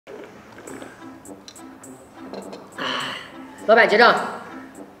老板结账。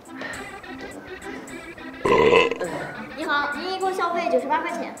你好，您一共消费98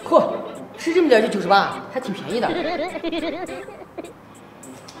块钱。嚯，吃这么点就98，还挺便宜的。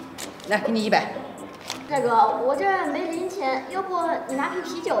来，给你100。大哥，我这没零钱，要不你拿瓶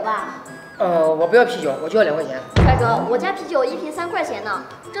啤酒吧？我不要啤酒，我就要2块钱。大哥，我家啤酒1瓶3块钱呢，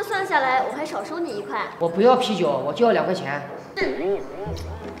这算下来我还少收你1块。我不要啤酒，我就要2块钱。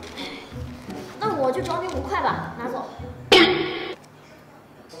那我就找你5块吧，拿走。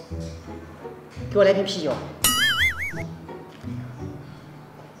给我来瓶啤酒。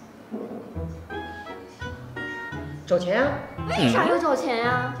找钱啊？为啥要找钱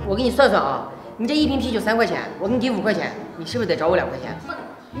呀？我给你算算啊，你这1瓶啤酒3块钱，我给你给5块钱，你是不是得找我2块钱？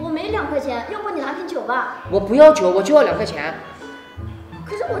我没2块钱，要不你拿瓶酒吧？我不要酒，我就要2块钱。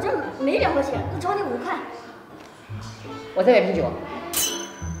可是我这没2块钱，我找你5块。我再买瓶酒。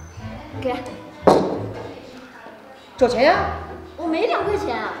给。找钱呀？我没2块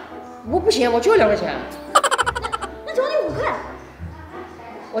钱。我不行，我就要2块钱。那找你5块。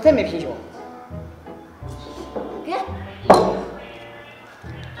我再买瓶酒。给。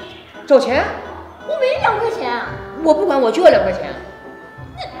找钱？我没2块钱。我不管，我就要2块钱。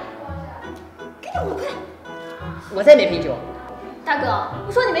给你5块。我再买瓶酒。大哥，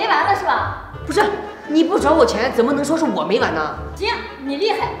我说你没完了是吧？不是，你不找我钱，怎么能说是我没完呢？行，你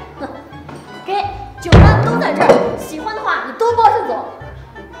厉害。哼，给，酒单都在这儿，喜欢的话你都包上走。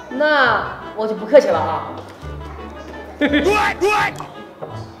那我就不客气了啊。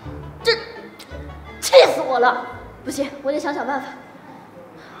这气死我了！不行，我得想想办法。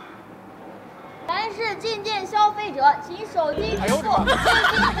凡是进店消费者，请手机支付；现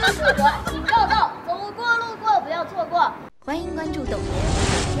金支付者，请照到。走过路过不要错过。欢迎关注懂爷，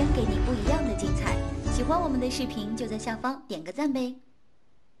每天给你不一样的精彩。喜欢我们的视频，就在下方点个赞呗。